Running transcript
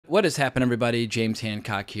What has happened, everybody? James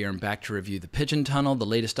Hancock here. I'm back to review The Pigeon Tunnel, the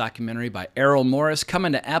latest documentary by Errol Morris,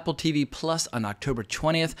 coming to Apple TV Plus on October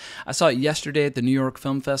 20th. I saw it yesterday at the New York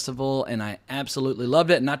Film Festival, and I absolutely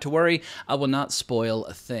loved it. Not to worry, I will not spoil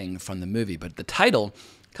a thing from the movie, but the title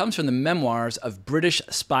comes from the memoirs of British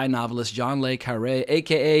spy novelist John Le Carré,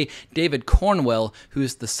 a.k.a. David Cornwell, who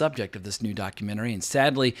is the subject of this new documentary. And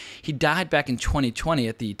sadly, he died back in 2020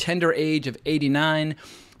 at the tender age of 89.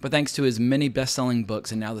 But thanks to his many best-selling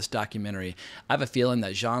books and now this documentary, I have a feeling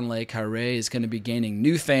that John Le Carré is going to be gaining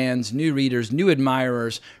new fans, new readers, new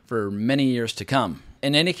admirers for many years to come.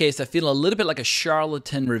 In any case, I feel a little bit like a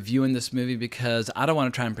charlatan reviewing this movie because I don't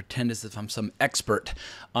want to try and pretend as if I'm some expert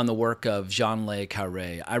on the work of John Le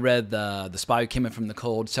Carré. I read The Spy Who Came In From the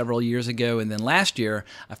Cold several years ago, and then last year,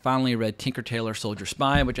 I finally read Tinker Tailor Soldier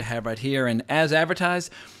Spy, which I have right here, and as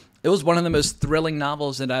advertised, it was one of the most thrilling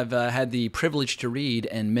novels that I've had the privilege to read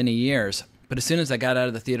in many years. But as soon as I got out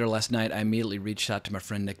of the theater last night, I immediately reached out to my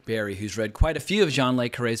friend Nick Berry, who's read quite a few of John Le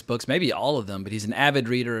Carré's books, maybe all of them, but he's an avid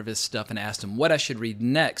reader of his stuff, and asked him what I should read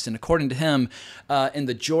next. And according to him, in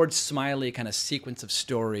the George Smiley kind of sequence of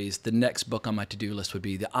stories, the next book on my to-do list would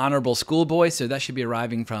be The Honorable Schoolboy, so that should be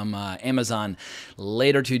arriving from Amazon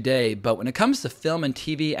later today. But when it comes to film and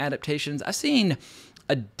TV adaptations, I've seen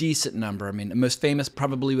a decent number. I mean, the most famous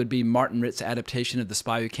probably would be Martin Ritt's adaptation of The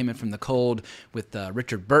Spy Who Came In From the Cold with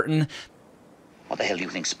Richard Burton. What the hell do you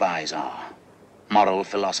think spies are? Moral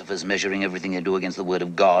philosophers measuring everything they do against the word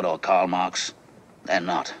of God or Karl Marx? They're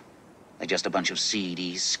not. They're just a bunch of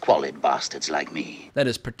seedy, squalid bastards like me. That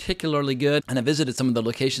is particularly good, and I visited some of the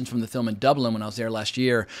locations from the film in Dublin when I was there last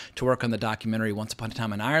year to work on the documentary Once Upon a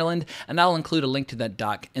Time in Ireland, and I'll include a link to that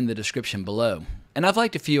doc in the description below. And I've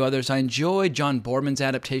liked a few others. I enjoyed John Boorman's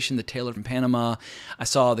adaptation, The Tailor from Panama. I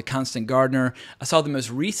saw The Constant Gardener. I saw the most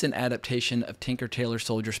recent adaptation of Tinker Tailor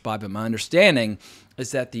Soldier Spy, but my understanding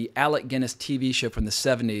is that the Alec Guinness TV show from the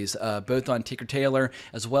 70s, both on Tinker Tailor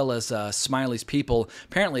as well as Smiley's People,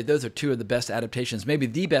 apparently those are two of the best adaptations, maybe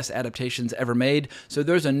the best adaptations ever made. So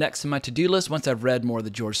those are next on my to-do list once I've read more of the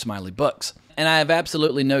George Smiley books. And I have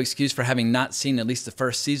absolutely no excuse for having not seen at least the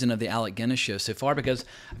first season of the Alec Guinness show so far, because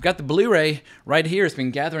I've got the Blu-ray right here. It's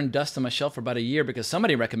been gathering dust on my shelf for about a year because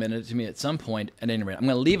somebody recommended it to me at some point. At any rate, I'm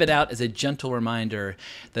going to leave it out as a gentle reminder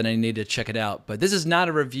that I need to check it out. But this is not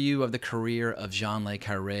a review of the career of John Le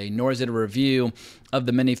Carré, nor is it a review of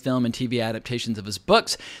the many film and TV adaptations of his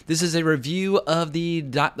books. This is a review of the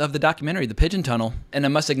documentary, The Pigeon Tunnel. And I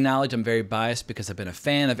must acknowledge I'm very biased because I've been a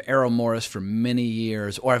fan of Errol Morris for many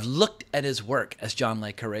years, or I've looked at his work, as John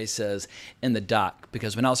Le Carré says in the doc.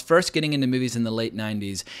 Because when I was first getting into movies in the late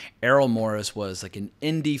 90s, Errol Morris was like an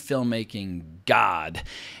indie filmmaking god.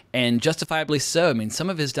 And justifiably so. I mean, some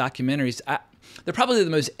of his documentaries, they're probably the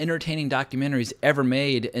most entertaining documentaries ever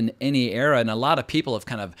made in any era, and a lot of people have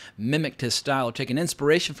kind of mimicked his style, taken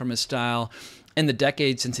inspiration from his style in the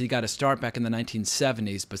decades since he got his start back in the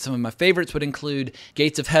 1970s. But some of my favorites would include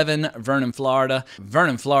Gates of Heaven, Vernon, Florida.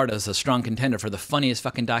 Vernon, Florida is a strong contender for the funniest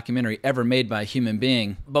fucking documentary ever made by a human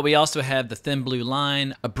being. But we also have The Thin Blue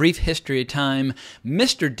Line, A Brief History of Time,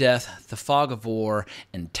 Mr. Death, The Fog of War,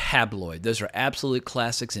 and Tabloid. Those are absolute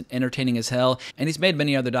classics and entertaining as hell. And he's made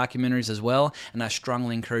many other documentaries as well, and I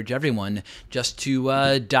strongly encourage everyone just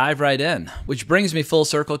to dive right in. Which brings me full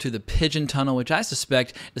circle to The Pigeon Tunnel, which I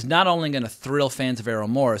suspect is not only going to thrill fans of Errol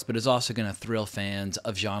Morris, but is also going to thrill fans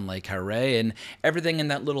of John Le Carré and everything in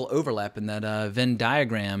that little overlap in that Venn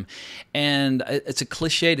diagram. And it's a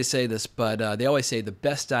cliche to say this, but they always say the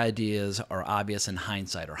best ideas are obvious in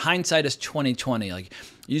hindsight, or hindsight is 20/20. Like,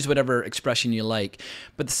 use whatever expression you like.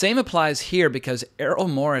 But the same applies here because Errol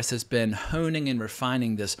Morris has been honing and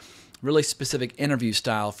refining this really specific interview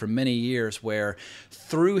style for many years, where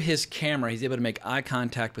through his camera he's able to make eye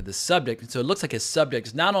contact with the subject, and so it looks like his subject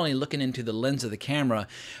is not only looking into the lens of the camera,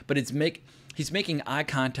 but he's making eye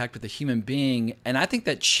contact with a human being. And I think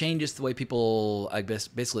that changes the way people, I guess,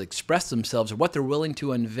 basically express themselves, or what they're willing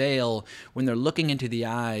to unveil when they're looking into the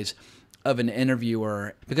eyes of an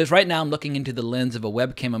interviewer. Because right now I'm looking into the lens of a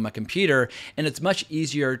webcam on my computer, and it's much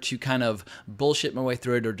easier to kind of bullshit my way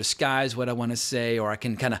through it or disguise what I want to say, or I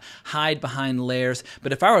can kind of hide behind layers.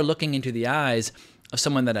 But if I were looking into the eyes of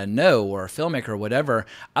someone that I know, or a filmmaker or whatever,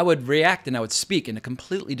 I would react and I would speak in a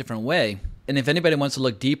completely different way. And if anybody wants to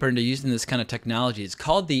look deeper into using this kind of technology, it's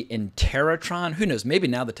called the Interatron. Who knows? Maybe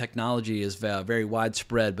now the technology is very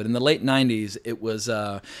widespread, but in the late 90s, it was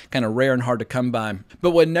kind of rare and hard to come by.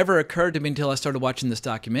 But what never occurred to me until I started watching this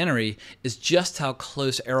documentary is just how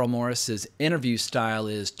close Errol Morris's interview style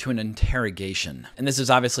is to an interrogation. And this is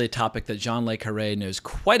obviously a topic that John Le Carré knows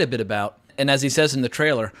quite a bit about. And as he says in the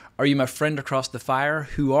trailer, "Are you my friend across the fire?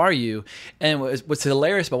 Who are you?" And what's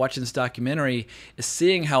hilarious about watching this documentary is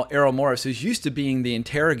seeing how Errol Morris, who's used to being the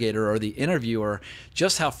interrogator or the interviewer,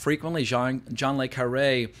 just how frequently John Le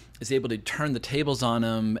Carré is able to turn the tables on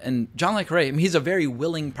him. And John Le Carré, I mean, he's a very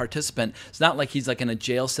willing participant. It's not like he's like in a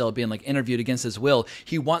jail cell being like interviewed against his will.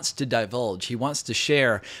 He wants to divulge, he wants to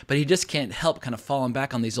share, but he just can't help kind of falling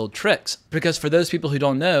back on these old tricks. Because for those people who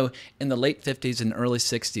don't know, in the late 50s and early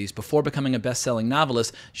 60s, before becoming a best-selling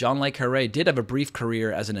novelist, John Le Carré did have a brief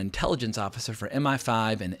career as an intelligence officer for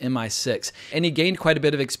MI5 and MI6, and he gained quite a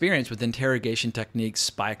bit of experience with interrogation techniques,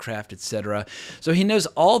 spycraft, etc. So he knows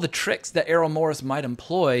all the tricks that Errol Morris might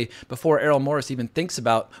employ before Errol Morris even thinks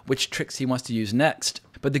about which tricks he wants to use next.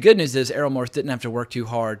 But the good news is Errol Morris didn't have to work too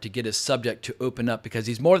hard to get his subject to open up, because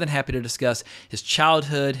he's more than happy to discuss his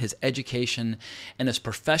childhood, his education, and his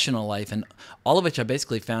professional life, and all of which I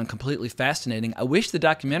basically found completely fascinating. I wish the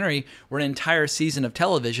documentary were an entire season of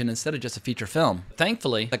television instead of just a feature film.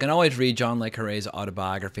 Thankfully, I can always read John Le Carré's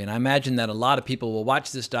autobiography, and I imagine that a lot of people will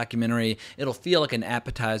watch this documentary. It'll feel like an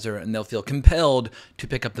appetizer, and they'll feel compelled to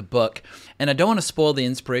pick up the book. And I don't want to spoil the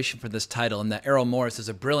inspiration for this title, and that Errol Morris does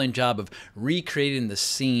a brilliant job of recreating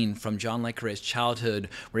the scene from John Le Carré's childhood,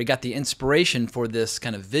 where he got the inspiration for this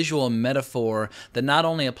kind of visual metaphor that not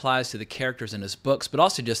only applies to the characters in his books, but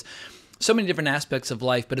also just so many different aspects of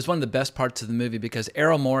life. But it's one of the best parts of the movie, because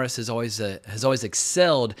Errol Morris has always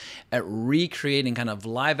excelled at recreating kind of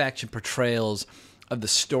live action portrayals of the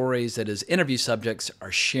stories that his interview subjects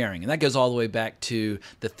are sharing. And that goes all the way back to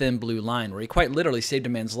The Thin Blue Line, where he quite literally saved a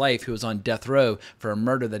man's life who was on death row for a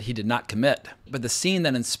murder that he did not commit. But the scene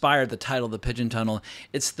that inspired the title, The Pigeon Tunnel,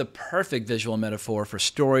 it's the perfect visual metaphor for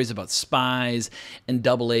stories about spies and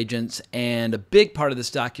double agents. And a big part of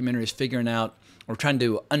this documentary is figuring out, or trying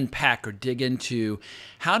to unpack or dig into,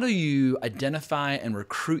 how do you identify and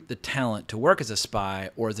recruit the talent to work as a spy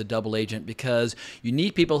or as a double agent? Because you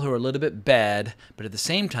need people who are a little bit bad, but at the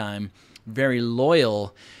same time, very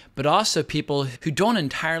loyal, but also people who don't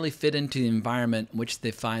entirely fit into the environment in which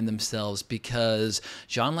they find themselves, because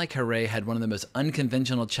John Le Carré had one of the most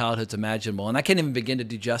unconventional childhoods imaginable. And I can't even begin to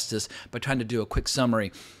do justice by trying to do a quick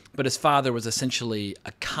summary. But his father was essentially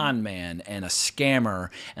a con man and a scammer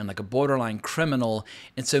and like a borderline criminal.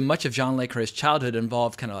 And so much of John Le Carré's childhood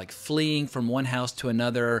involved kind of like fleeing from one house to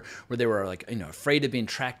another, where they were like, afraid of being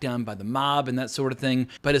tracked down by the mob and that sort of thing.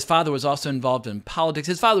 But his father was also involved in politics.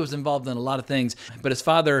 His father was involved in a lot of things. But his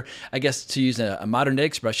father, I guess to use a modern day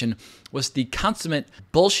expression, was the consummate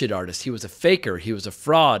bullshit artist. He was a faker. He was a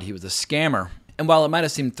fraud. He was a scammer. And while it might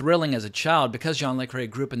have seemed thrilling as a child, because John Le Carré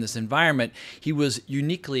grew up in this environment, he was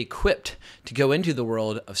uniquely equipped to go into the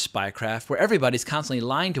world of spycraft, where everybody's constantly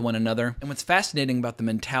lying to one another. And what's fascinating about the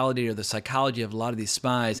mentality or the psychology of a lot of these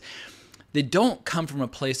spies, they don't come from a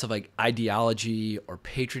place of like ideology or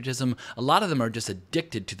patriotism. A lot of them are just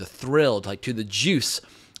addicted to the thrill, like to the juice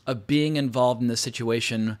of being involved in this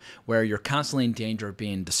situation where you're constantly in danger of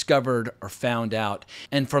being discovered or found out.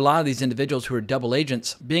 And for a lot of these individuals who are double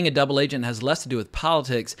agents, being a double agent has less to do with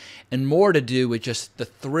politics and more to do with just the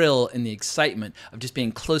thrill and the excitement of just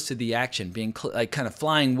being close to the action, being like kind of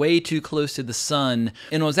flying way too close to the sun.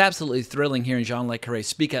 And it was absolutely thrilling hearing John Le Carré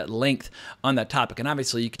speak at length on that topic. And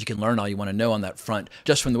obviously you can learn all you want to know on that front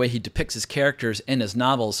just from the way he depicts his characters in his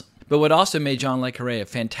novels. But what also made John Le Carré a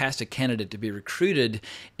fantastic candidate to be recruited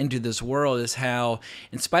into this world is how,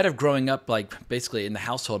 in spite of growing up like basically in the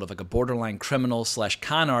household of like a borderline criminal /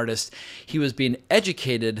 con artist, he was being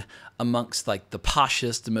educated amongst like the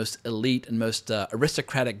poshest, the most elite, and most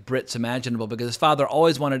aristocratic Brits imaginable, because his father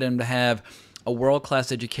always wanted him to have a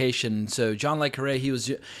world-class education. So John Le Carré, he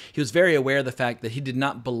was very aware of the fact that he did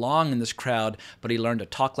not belong in this crowd, but he learned to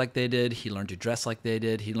talk like they did, he learned to dress like they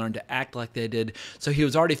did, he learned to act like they did. So he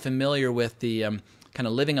was already familiar with the kind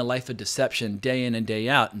of living a life of deception day in and day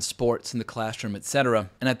out in sports, in the classroom, etc.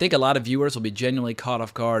 And I think a lot of viewers will be genuinely caught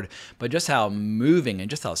off guard by just how moving and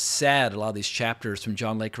just how sad a lot of these chapters from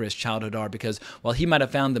John Le Carré's childhood are, because while he might have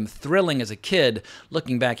found them thrilling as a kid,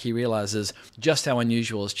 looking back he realizes just how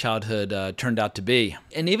unusual his childhood turned out to be.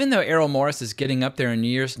 And even though Errol Morris is getting up there in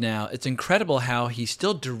years now, it's incredible how he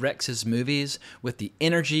still directs his movies with the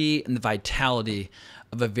energy and the vitality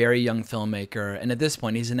of a very young filmmaker. And at this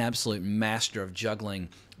point, he's an absolute master of juggling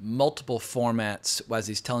multiple formats as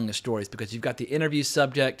he's telling the stories, because you've got the interview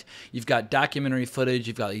subject, you've got documentary footage,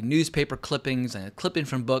 you've got newspaper clippings and a clipping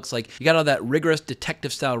from books. Like, you got all that rigorous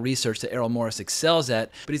detective style research that Errol Morris excels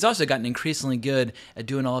at, but he's also gotten increasingly good at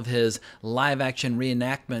doing all of his live action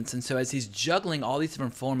reenactments. And so as he's juggling all these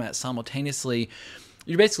different formats simultaneously,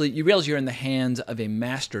 you realize you're in the hands of a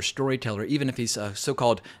master storyteller, even if he's a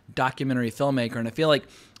so-called documentary filmmaker. And I feel like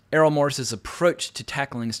Errol Morris's approach to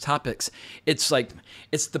tackling his topics, it's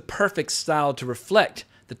the perfect style to reflect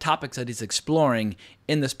the topics that he's exploring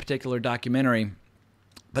in this particular documentary.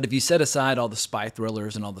 But if you set aside all the spy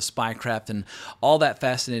thrillers and all the spycraft and all that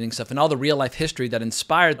fascinating stuff and all the real-life history that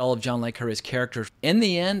inspired all of John le Carré's characters, in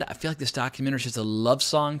the end, I feel like this documentary is just a love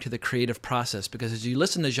song to the creative process, because as you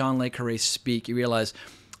listen to John le Carré speak, you realize,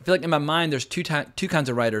 I feel like in my mind there's two kinds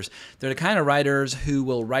of writers. They're the kind of writers who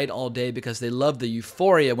will write all day because they love the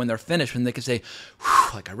euphoria when they're finished, when they can say,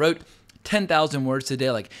 whew, like I wrote 10,000 words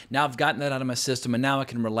today, like now I've gotten that out of my system and now I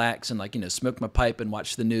can relax and like, smoke my pipe and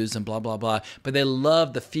watch the news and blah, blah, blah. But they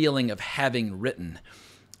love the feeling of having written.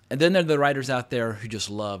 And then there are the writers out there who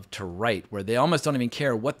just love to write, where they almost don't even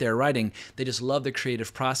care what they're writing. They just love the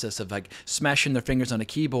creative process of like smashing their fingers on a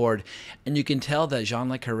keyboard. And you can tell that John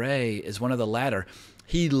le Carré is one of the latter.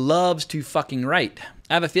 He loves to fucking write.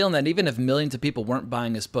 I have a feeling that even if millions of people weren't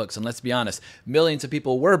buying his books, and let's be honest, millions of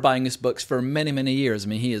people were buying his books for many, many years. I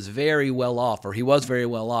mean, he is very well off, or he was very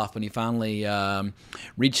well off when he finally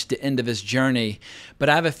reached the end of his journey. But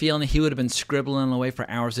I have a feeling he would have been scribbling away for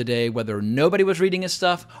hours a day, whether nobody was reading his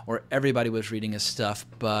stuff or everybody was reading his stuff.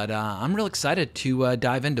 But I'm real excited to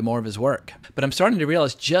dive into more of his work. But I'm starting to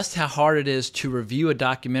realize just how hard it is to review a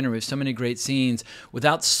documentary with so many great scenes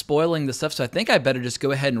without spoiling the stuff. So I think I better just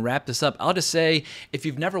go ahead and wrap this up. I'll just say, if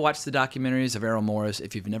you've never watched the documentaries of Errol Morris,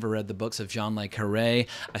 if you've never read the books of John le Carré,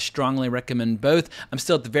 I strongly recommend both. I'm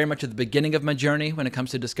still very much at the beginning of my journey when it comes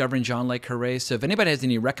to discovering John le Carré, so if anybody has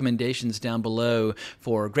any recommendations down below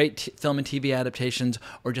for great film and TV adaptations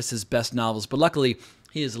or just his best novels, but luckily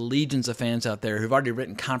he has legions of fans out there who've already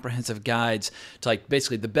written comprehensive guides to like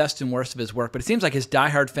basically the best and worst of his work. But it seems like his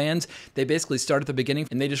diehard fans, they basically start at the beginning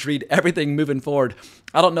and they just read everything moving forward.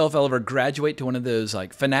 I don't know if I'll ever graduate to one of those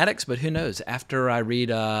like fanatics, but who knows? After I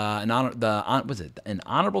read An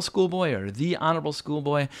Honorable Schoolboy or The Honorable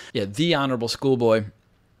Schoolboy? Yeah, The Honorable Schoolboy.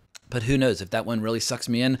 But who knows, if that one really sucks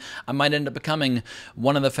me in, I might end up becoming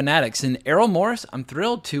one of the fanatics. And Errol Morris, I'm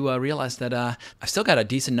thrilled to realize that I've still got a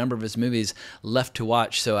decent number of his movies left to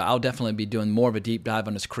watch, so I'll definitely be doing more of a deep dive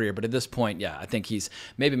on his career. But at this point, yeah, I think he's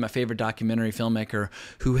maybe my favorite documentary filmmaker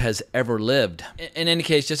who has ever lived. In any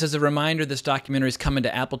case, just as a reminder, this documentary is coming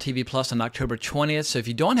to Apple TV Plus on October 20th, so if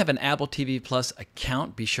you don't have an Apple TV Plus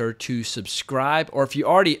account, be sure to subscribe. Or if you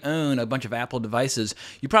already own a bunch of Apple devices,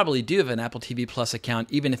 you probably do have an Apple TV Plus account,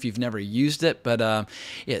 even if you've never used it. But yeah,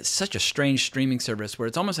 it's such a strange streaming service where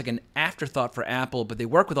it's almost like an afterthought for Apple, but they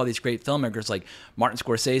work with all these great filmmakers like Martin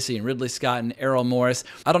Scorsese and Ridley Scott and Errol Morris.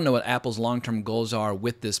 I don't know what Apple's long-term goals are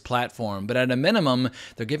with this platform, but at a minimum,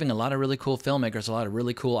 they're giving a lot of really cool filmmakers a lot of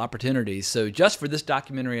really cool opportunities. So just for this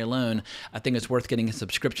documentary alone, I think it's worth getting a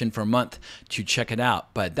subscription for a month to check it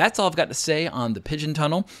out. But that's all I've got to say on the Pigeon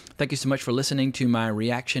Tunnel. Thank you so much for listening to my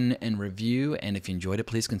reaction and review, and if you enjoyed it,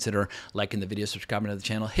 please consider liking the video, subscribing to the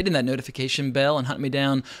channel, hitting that notification bell, and hunt me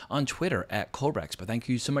down on Twitter at Colbrex. But thank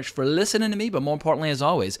you so much for listening to me, but more importantly, as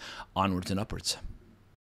always, onwards and upwards.